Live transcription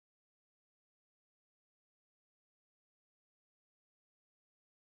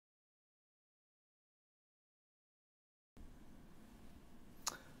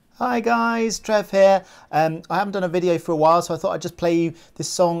Hi guys, Trev here. I haven't done a video for a while, so I thought I'd just play you this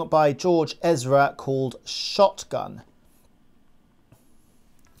song by Ezra called Shotgun.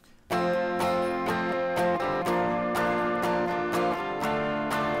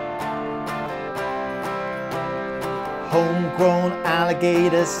 Homegrown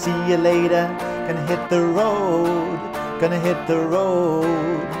alligator, see you later. Gonna hit the road, gonna hit the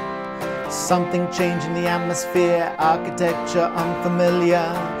road. Something changing the atmosphere, architecture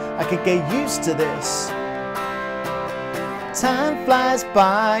unfamiliar. I could get used to this. Time flies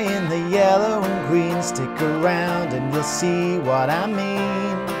by in the yellow and green. Stick around and you'll see what I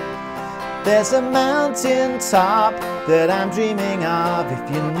mean. There's a mountain top that I'm dreaming of. If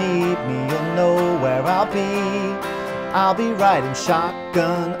you need me, you'll know where I'll be. I'll be riding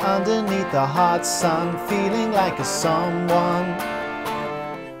shotgun underneath the hot sun, feeling like a someone.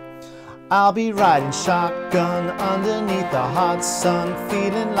 I'll be riding shotgun underneath the hot sun,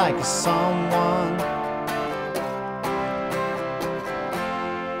 feeling like a someone.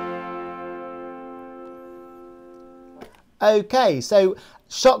 Okay, so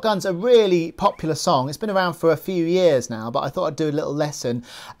Shotgun's a really popular song. It's been around for a few years now, but I thought I'd do a little lesson.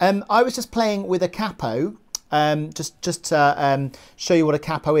 I was just playing with a capo. Just to show you what a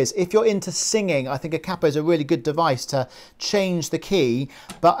capo is. If you're into singing, I think a capo is a really good device to change the key.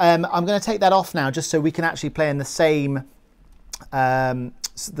 But I'm going to take that off now, just so we can actually play in the same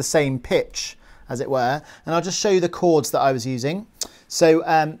pitch, as it were. And I'll just show you the chords that I was using. So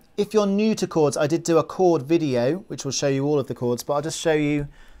if you're new to chords, I did do a chord video, which will show you all of the chords. But I'll just show you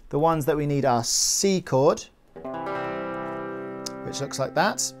the ones that we need are C chord, which looks like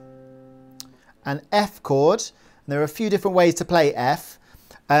that. An F chord, and there are a few different ways to play F.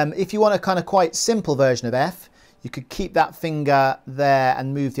 If you want a kind of quite simple version of F, you could keep that finger there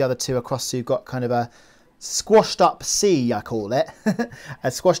and move the other two across, so you've got kind of a squashed up C, I call it.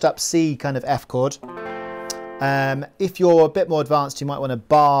 A squashed up C kind of F chord. If you're a bit more advanced, you might want to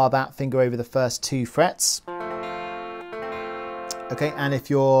bar that finger over the first two frets. Okay, and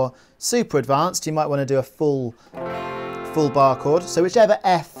if you're super advanced, you might want to do a full bar chord. So whichever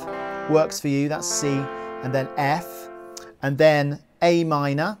F works for you, that's C, and then F, and then A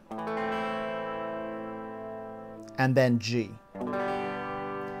minor, and then G.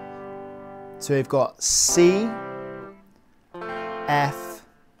 So we've got C, F,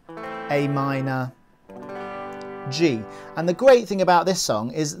 A minor, G. And the great thing about this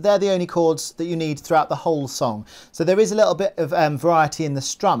song is they're the only chords that you need throughout the whole song. So there is a little bit of variety in the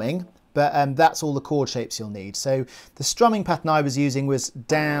strumming, but that's all the chord shapes you'll need. So the strumming pattern I was using was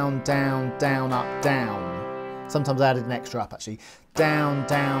down, down, down, up, down. Sometimes I added an extra up actually. Down,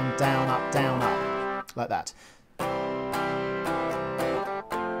 down, down, up, like that.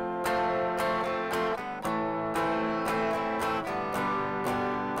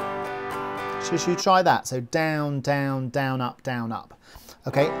 Should you try that? So down, down, down, up, down, up.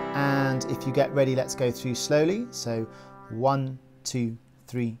 Okay, and if you get ready, let's go through slowly. So 1, 2,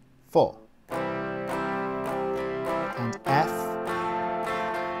 3, 4. And F,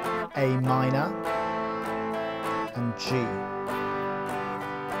 A minor, and G.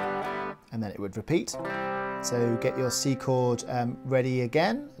 And then it would repeat. So get your C chord ready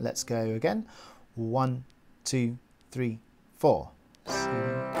again. Let's go again. 1, 2, 3, 4. C,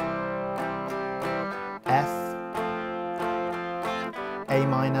 F, A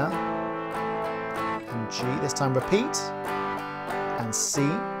minor, and G. This time repeat. And C,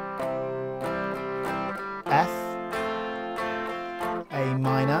 F, A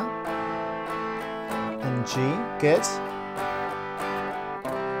minor, and G. Good.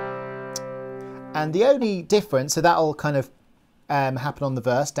 And the only difference, so that'll kind of happen on the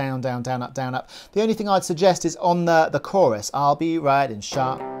verse, down, down, down, up, down, up. The only thing I'd suggest is on the chorus, I'll be riding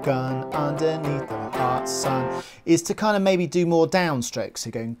shotgun underneath the hot sun, is to kind of maybe do more down strokes.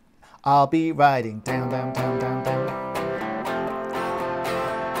 So going, I'll be riding down, down, down, down, down.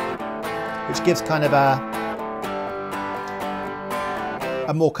 Which gives kind of a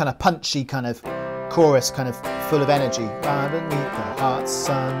more kind of punchy kind of chorus, kind of full of energy. Underneath the hot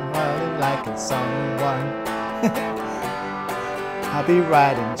sun, riding like it's someone. I'll be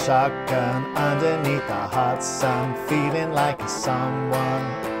riding shotgun underneath the hot sun, feeling like a someone.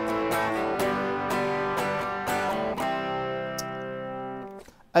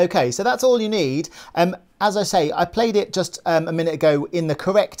 Okay, so that's all you need. As I say, I played it just a minute ago in the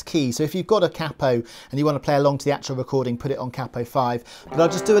correct key. So if you've got a capo and you want to play along to the actual recording, put it on capo 5. But I'll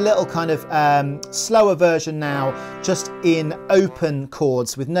just do a little kind of slower version now, just in open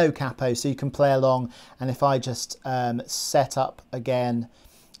chords with no capo, so you can play along. And if I just set up again,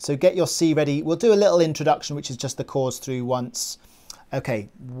 so get your C ready. We'll do a little introduction, which is just the chords through once. Okay,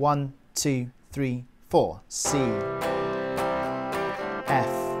 1, 2, 3, 4. C, F,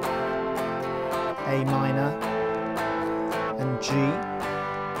 A minor, and G.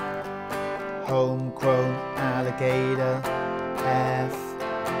 Homegrown alligator, F,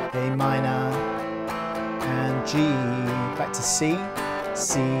 A minor, and G. Back to C,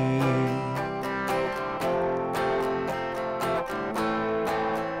 C.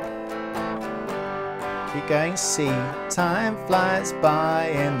 Keep going, C. Time flies by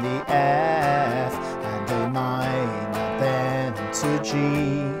in the F, and A minor, then to G,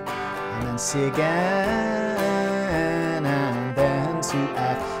 and then C again, and then to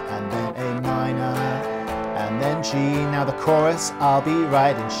F, and then A minor, and then G. Now the chorus, I'll be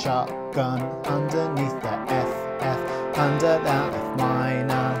riding shotgun underneath the F, F, under that F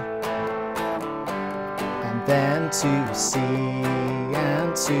minor, and then to C,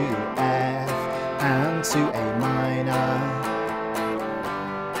 and to F, and to A minor.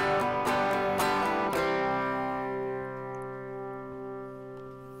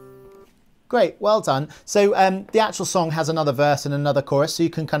 Great, well done. So the actual song has another verse and another chorus, so you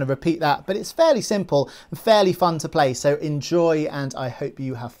can kind of repeat that, but it's fairly simple and fairly fun to play, so enjoy and I hope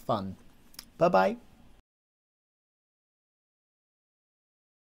you have fun. Bye-bye.